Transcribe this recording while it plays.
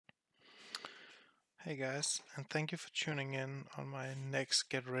Hey guys, and thank you for tuning in on my next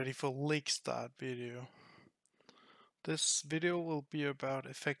Get Ready for League Start video. This video will be about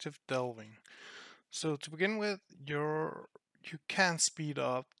effective delving. So to begin with, you can speed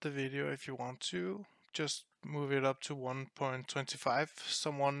up the video if you want to. Just move it up to 1.25.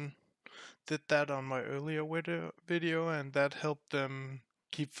 Someone did that on my earlier video and that helped them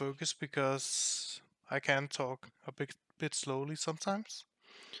keep focus because I can talk a bit slowly sometimes.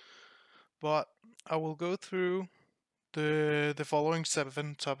 But I will go through the following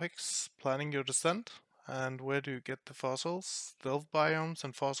 7 topics: planning your descent, and where do you get the fossils, delve biomes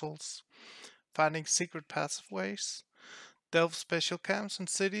and fossils, finding secret pathways, delve special camps and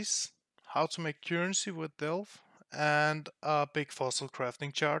cities, how to make currency with delve, and a big fossil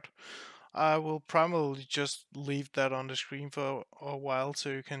crafting chart. I will primarily just leave that on the screen for a while so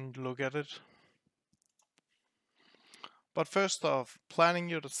you can look at it. But first off, planning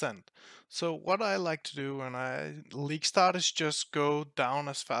your descent. So what I like to do when I league start is just go down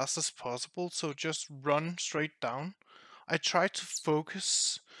as fast as possible. So just run straight down. I try to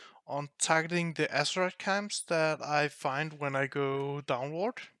focus on targeting the Azerite camps that I find when I go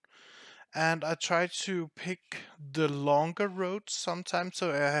downward. And I try to pick the longer roads sometimes,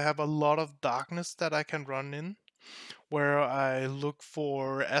 so I have a lot of darkness that I can run in, where I look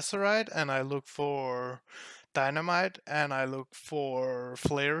for Azerite and I look for dynamite and I look for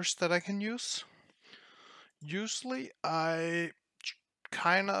flares that I can use. Usually I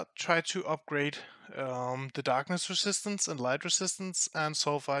kinda try to upgrade the darkness resistance and light resistance and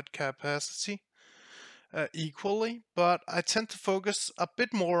sulfide capacity equally, but I tend to focus a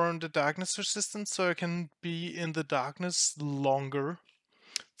bit more on the darkness resistance so I can be in the darkness longer.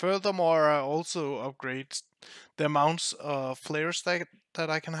 Furthermore, I also upgrade the amounts of flares that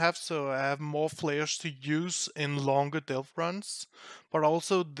I can have, so I have more flares to use in longer delve runs, but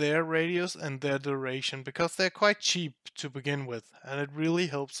also their radius and their duration, because they're quite cheap to begin with, and it really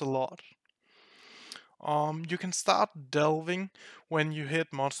helps a lot. You can start delving when you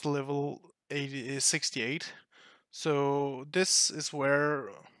hit monster level 68, so this is where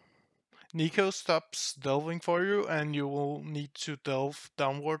Nico stops delving for you and you will need to delve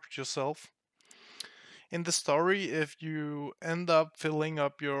downward yourself. In the story, if you end up filling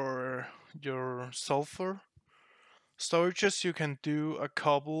up your sulfur storages, you can do a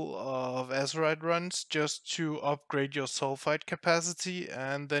couple of Azerite runs just to upgrade your sulfide capacity,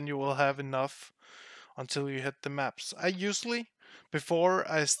 and then you will have enough until you hit the maps. I usually, before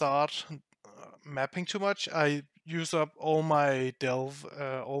I start mapping too much, I use up all my delve,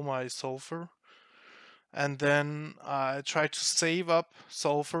 all my sulfur, and then I try to save up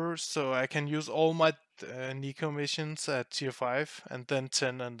sulfur so I can use all my Nico missions at tier 5 and then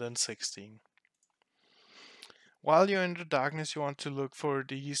 10 and then 16. While you're in the darkness, you want to look for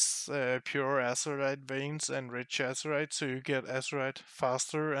these pure Azerite veins and rich Azerite so you get Azerite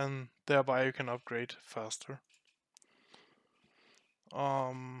faster and thereby you can upgrade faster.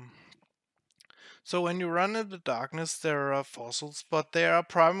 So when you run in the darkness, there are fossils, but they are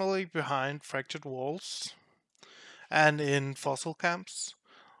primarily behind fractured walls and in fossil camps.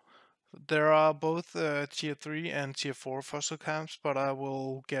 There are both tier 3 and tier 4 fossil camps, but I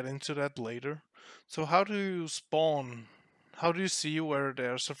will get into that later. So how do you spawn? How do you see where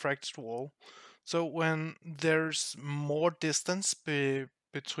there's a fractured wall? So when there's more distance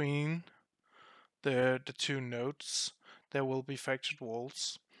between the two nodes, there will be fractured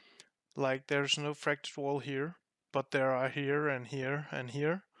walls. Like there's no fractured wall here, but there are here and here and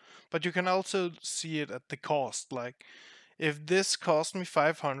here. But you can also see it at the cost. Like if this cost me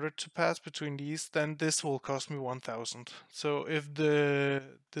 500 to pass between these, then this will cost me 1000. So if the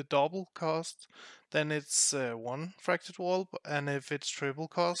double cost, then it's 1 fractured wall, and if it's triple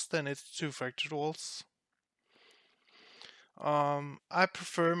cost, then it's 2 fractured walls. I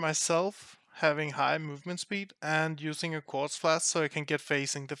prefer myself having high movement speed and using a quartz flask so I can get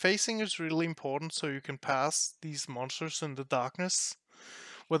phasing. The phasing is really important so you can pass these monsters in the darkness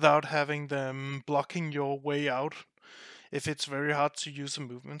without having them blocking your way out if it's very hard to use a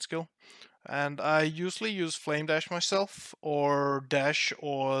movement skill. And I usually use Flame Dash myself, or Dash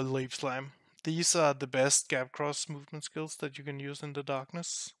or Leaf Slam. These are the best gap cross movement skills that you can use in the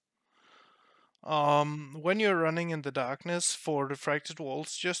darkness. When you're running in the darkness for the fractured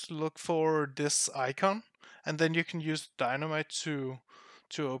walls, just look for this icon, and then you can use dynamite to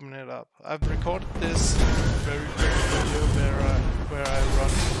open it up. I've recorded this very video where I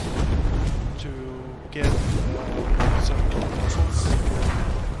run to get some puzzles.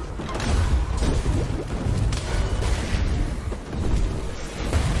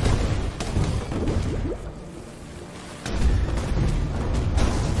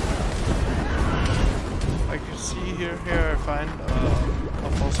 here I find a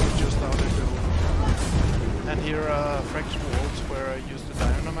fossil just out in the open. And here are fractured walls where I use the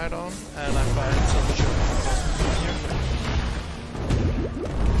dynamite on, and I find some choking fossils in here.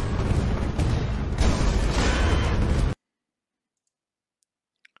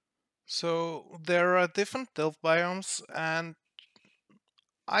 So there are different delve biomes, and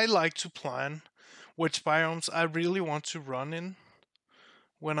I like to plan which biomes I really want to run in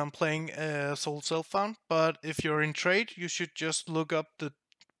when I'm playing Soul Self-Found. But if you're in trade, you should just look up the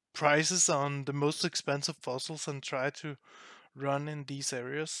prices on the most expensive fossils and try to run in these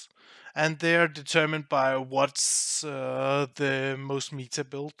areas. And they are determined by what's the most meta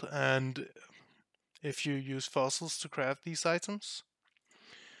build and if you use fossils to craft these items.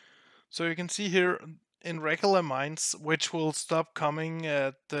 So you can see here in regular mines, which will stop coming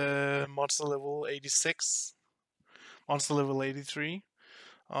at the monster level 86, monster level 83.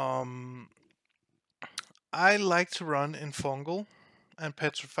 I like to run in fungal and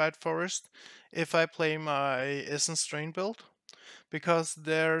petrified forest if I play my essence strain build, because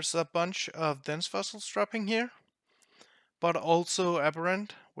there's a bunch of dense fossils dropping here, but also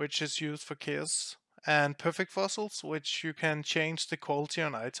aberrant, which is used for chaos, and perfect fossils, which you can change the quality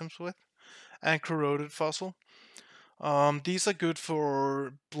on items with, and corroded fossil. These are good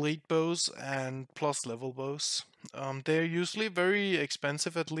for blade bows and plus level bows. They're usually very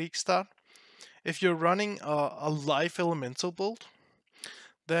expensive at league start. If you're running a life elemental build,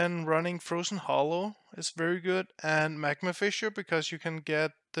 then running Frozen Hollow is very good, and Magma Fissure because you can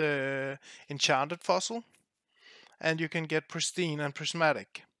get the enchanted fossil, and you can get pristine and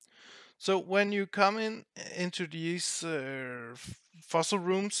prismatic. So when you come into these fossil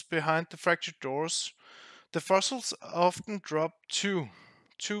rooms behind the fractured doors, the fossils often drop two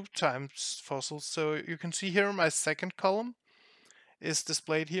times fossils. So you can see here my second column is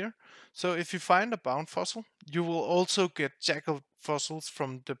displayed here. So if you find a bound fossil, you will also get jackal fossils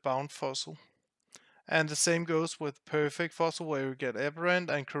from the bound fossil. And the same goes with perfect fossil, where you get aberrant,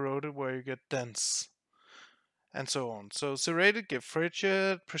 and corroded, where you get dense, and so on. So serrated get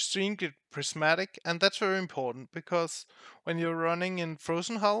frigid, pristine get prismatic, and that's very important because when you're running in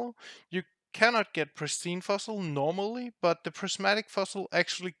Frozen Hollow, you cannot get pristine fossil normally, but the prismatic fossil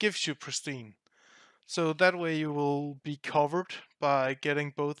actually gives you pristine. So that way you will be covered by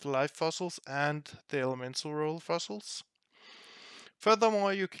getting both life fossils and the elemental role fossils.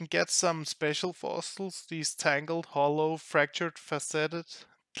 Furthermore, you can get some special fossils, these tangled, hollow, fractured, faceted,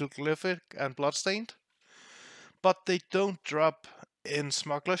 glyphic, and bloodstained. But they don't drop in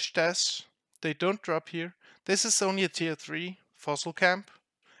Smuggler's Stash. They don't drop here. This is only a tier 3 fossil camp.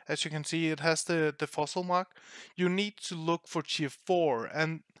 As you can see, it has the fossil mark. You need to look for tier 4,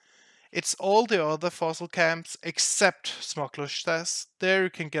 and it's all the other fossil camps except Smuggler's Stash. There you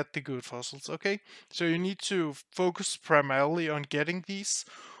can get the good fossils, okay? So you need to focus primarily on getting these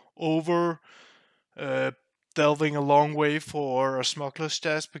over delving a long way for a Smuggler's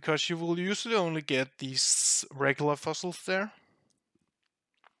Stash, because you will usually only get these regular fossils there.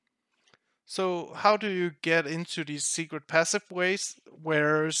 So how do you get into these secret passive ways,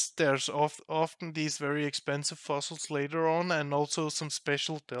 whereas there's often these very expensive fossils later on and also some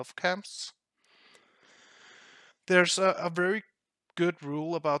special delve camps? There's a very good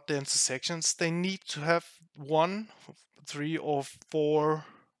rule about the intersections. They need to have 1, 3, or 4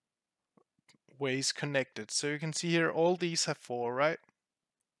 ways connected. So you can see here all these have 4, right?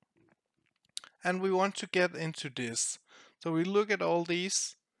 And we want to get into this. So we look at all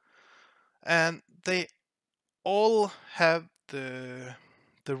these, and they all have the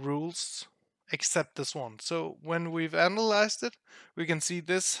rules except this one. So when we've analyzed it, we can see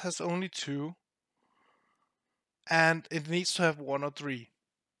this has only 2, and it needs to have 1 or 3.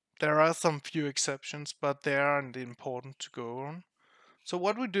 There are some few exceptions, but they aren't important to go on. So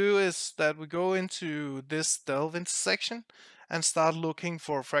what we do is that we go into this delve intersection and start looking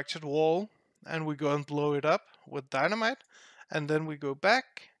for a fractured wall, and we go and blow it up with dynamite, and then we go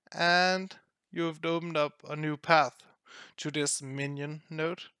back, and you've opened up a new path to this minion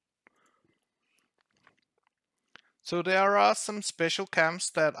node. So there are some special camps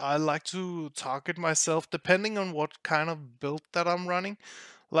that I like to target myself depending on what kind of build that I'm running.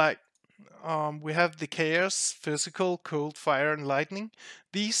 Like we have the Chaos, Physical, Cold, Fire, and Lightning.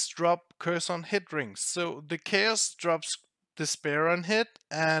 These drop Curse on hit rings. So the Chaos drops Despair on hit,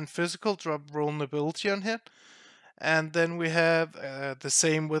 and Physical drop Vulnerability on hit. And then we have the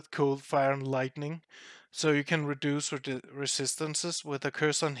same with Cold, Fire, and Lightning. So you can reduce resistances with a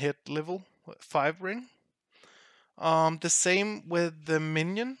Curse on hit level 5 ring. The same with the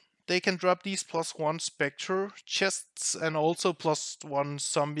minion. they can drop these +1 Spectre chests and also +1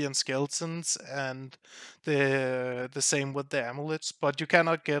 zombie and skeletons, and the same with the amulets. But you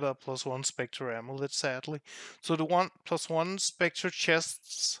cannot get a +1 Spectre amulet, sadly. So the +1 Spectre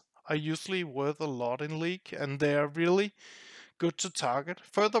chests are usually worth a lot in League, and they are really good to target.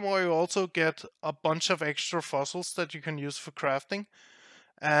 Furthermore, you also get a bunch of extra fossils that you can use for crafting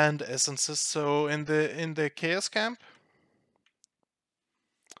and essences. So in the chaos camp,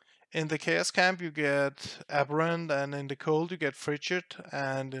 you get aberrant, and in the cold you get frigid,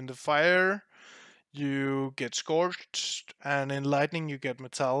 and in the fire you get scorched, and in lightning you get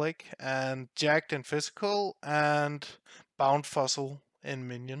metallic, and jagged in physical, and bound fossil in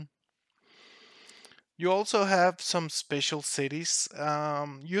minion. You also have some special cities.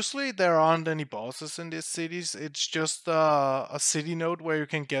 Usually there aren't any bosses in these cities. It's just a city node where you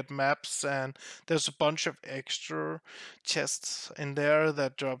can get maps, and there's a bunch of extra chests in there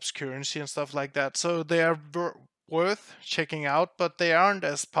that drops currency and stuff like that. So they are worth checking out, but they aren't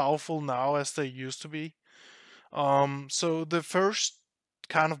as powerful now as they used to be. So the first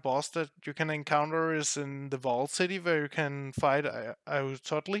kind of boss that you can encounter is in the Vault City, where you can fight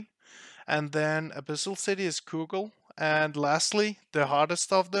Ayutthaya, and then Abyssal City is Kugel, and lastly, the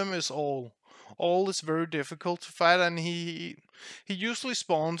hardest of them is All. All is very difficult to fight, and he usually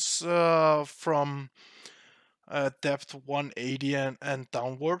spawns from depth 180 and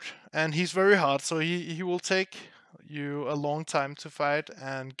downward, and he's very hard, so he will take you a long time to fight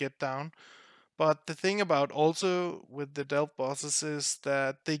and get down. But the thing about also with the Delve bosses is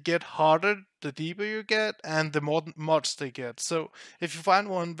that they get harder the deeper you get and the more mods they get. So if you find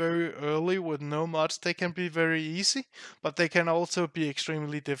one very early with no mods, they can be very easy, but they can also be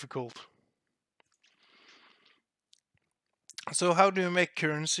extremely difficult. So how do you make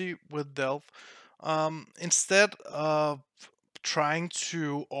currency with Delve? Instead of trying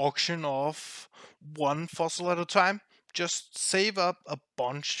to auction off one fossil at a time, just save up a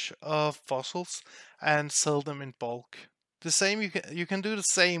bunch of fossils and sell them in bulk. The same you can do the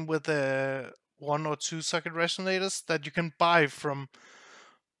same with the 1 or 2 socket resonators that you can buy from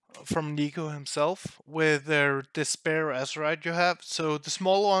Nico himself with their despair azurite you have. So the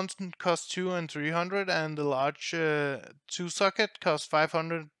small ones cost 200 and 300, and the large 2 socket cost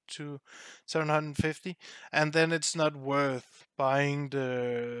 500 to 750, and then it's not worth buying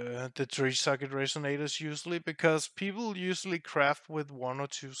the 3 socket resonators usually, because people usually craft with 1 or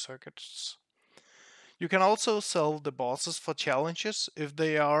 2 sockets. You can also sell the bosses for challenges. If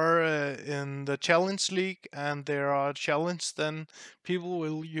they are in the challenge league and there are challenges, then people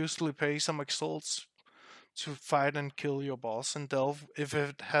will usually pay some exalts to fight and kill your boss in Delve if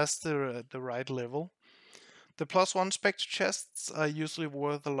it has the right level. The +1 Spectre chests are usually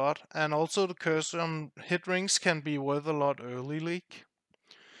worth a lot, and also the curse on hit rings can be worth a lot early league.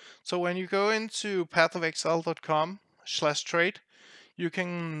 So when you go into pathofexile.com/trade, you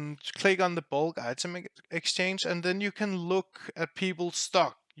can click on the bulk item exchange, and then you can look at people's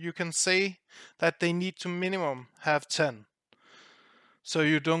stock. You can say that they need to minimum have 10. So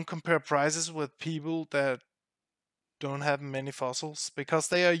you don't compare prices with people that don't have many fossils, because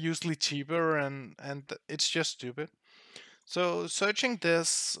they are usually cheaper, and it's just stupid. So searching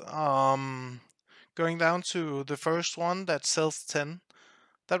this, going down to the first one that sells 10,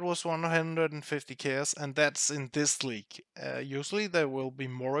 that was 150 KS, and that's in this league. Usually they will be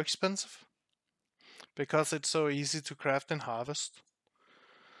more expensive because it's so easy to craft and harvest.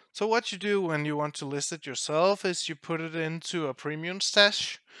 So what you do when you want to list it yourself is you put it into a premium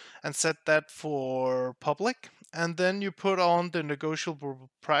stash and set that for public, and then you put on the negotiable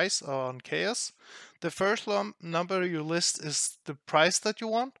price on chaos. The first number you list is the price that you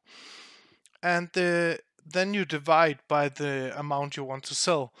want, and then you divide by the amount you want to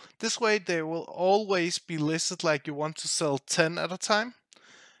sell. This way they will always be listed like you want to sell 10 at a time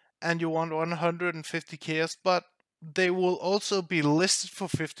and you want 150 KS, but they will also be listed for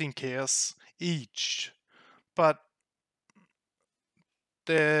 15 KS each. But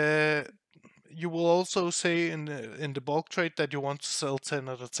the you will also say in the bulk trade that you want to sell 10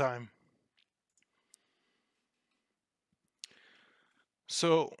 at a time.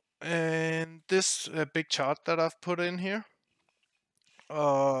 So in this big chart that I've put in here,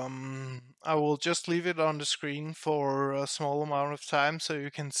 I will just leave it on the screen for a small amount of time so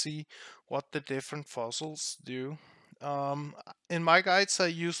you can see what the different fossils do. In my guides, I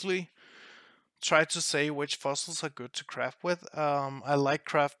usually try to say which fossils are good to craft with. I like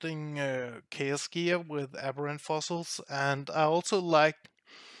crafting chaos gear with aberrant fossils, and I also like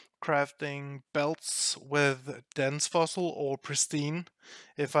crafting belts with dense fossil or pristine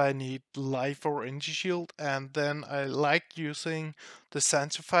if I need life or energy shield, and then I like using the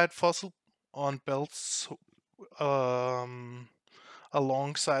sanctified fossil on belts um,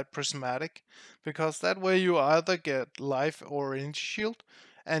 alongside prismatic, because that way you either get life or energy shield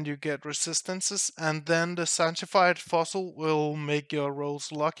and you get resistances, and then the sanctified fossil will make your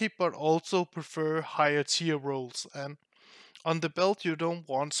rolls lucky but also prefer higher tier rolls. And on the belt you don't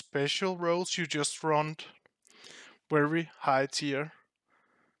want special rolls, you just want very high tier.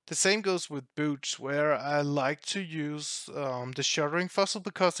 The same goes with boots, where I like to use the shuddering fossil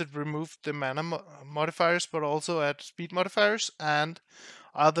because it removed the mana modifiers but also add speed modifiers, and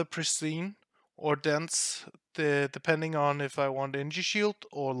either pristine or dense, depending on if I want energy shield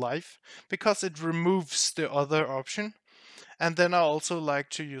or life, because it removes the other option. And then I also like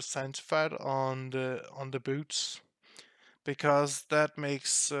to use sanctified on the boots, because that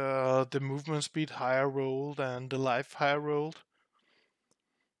makes the movement speed higher rolled and the life higher rolled.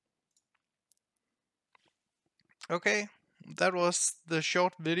 Okay, that was the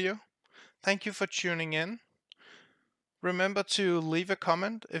short video. Thank you for tuning in. Remember to leave a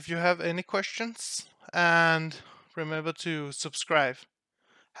comment if you have any questions, and remember to subscribe.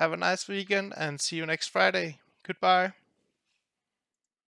 Have a nice weekend and see you next Friday. Goodbye.